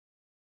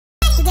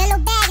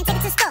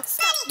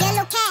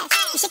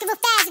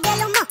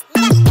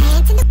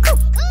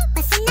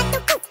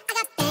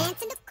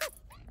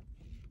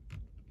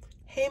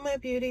Hey my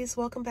beauties,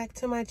 welcome back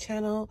to my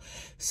channel.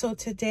 So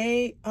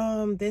today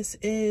this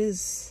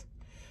is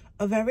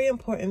a very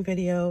important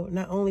video,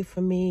 not only for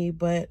me,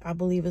 but I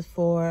believe it's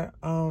for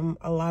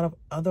a lot of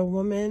other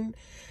women.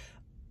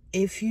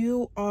 If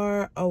you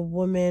are a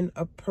woman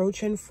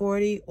approaching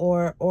 40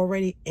 or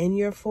already in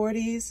your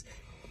 40s,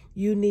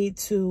 you need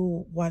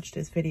to watch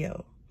this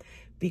video,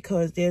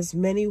 because there's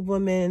many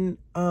women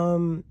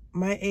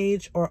my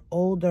age or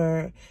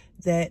older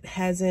that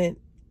hasn't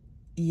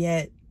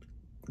yet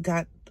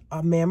got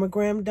a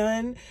mammogram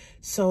done.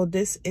 So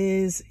this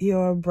is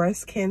your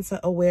breast cancer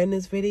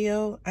awareness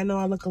video. I know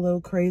I look a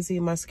little crazy,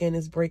 my skin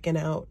is breaking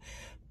out,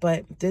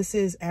 but this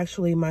is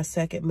actually my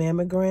second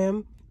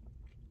mammogram.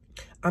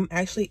 I'm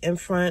actually in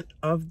front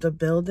of the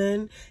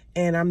building,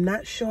 and I'm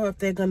not sure if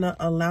they're gonna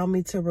allow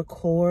me to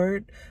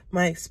record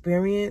my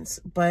experience,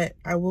 but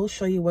I will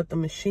show you what the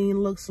machine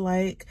looks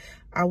like.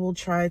 I will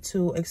try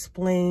to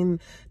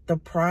explain the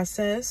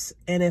process,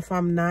 and if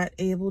I'm not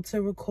able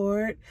to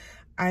record,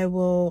 I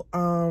will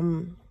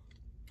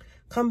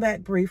come back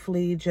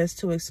briefly just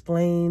to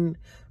explain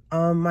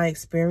my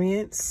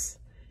experience,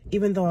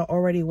 even though I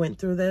already went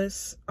through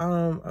this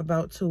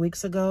about 2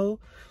 weeks ago.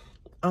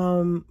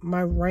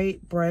 My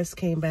right breast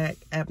came back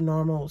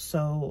abnormal,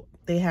 so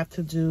they have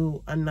to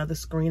do another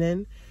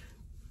screening.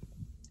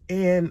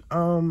 And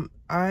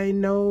I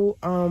know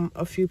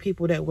a few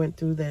people that went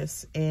through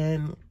this,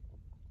 and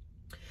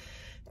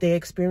their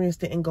experience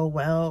didn't go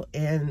well,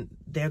 and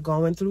they're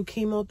going through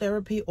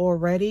chemotherapy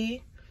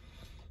already.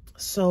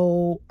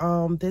 So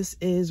this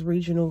is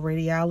regional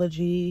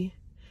radiology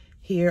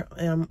here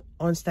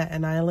on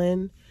Staten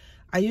Island.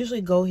 I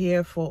usually go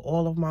here for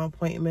all of my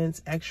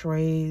appointments,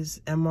 x-rays,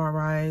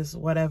 MRIs,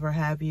 whatever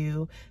have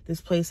you.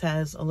 This place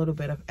has a little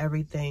bit of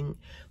everything,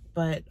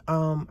 but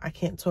I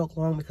can't talk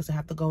long because I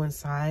have to go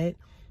inside.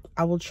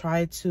 I will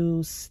try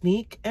to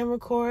sneak and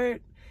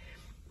record,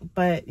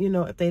 but you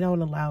know, if they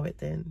don't allow it,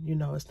 then you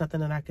know, it's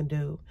nothing that I can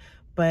do.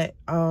 But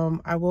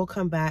I will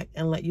come back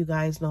and let you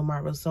guys know my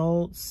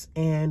results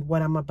and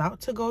what I'm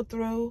about to go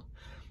through.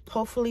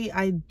 Hopefully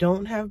I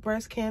don't have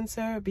breast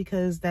cancer,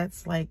 because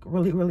that's like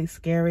really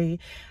scary.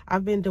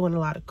 I've been doing a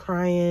lot of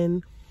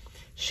crying,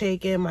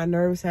 shaking, my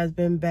nerves has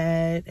been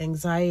bad,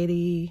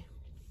 anxiety.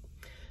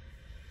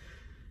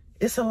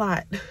 It's a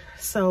lot.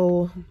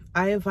 So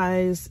I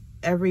advise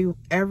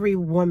every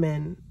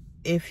woman,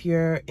 if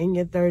you're in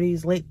your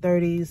 30s, late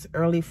 30s,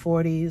 early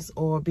 40s,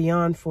 or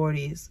beyond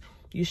 40s,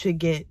 you should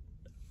get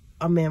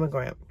a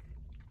mammogram.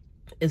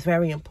 It's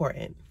very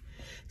important.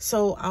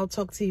 So I'll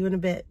talk to you in a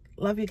bit.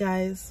 Love you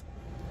guys.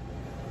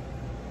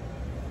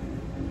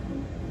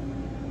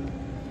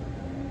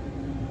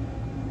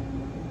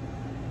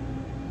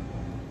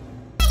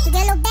 You get a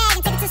little bag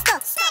and take it to the store.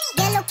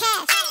 Get a little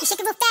cash. You shake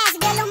it real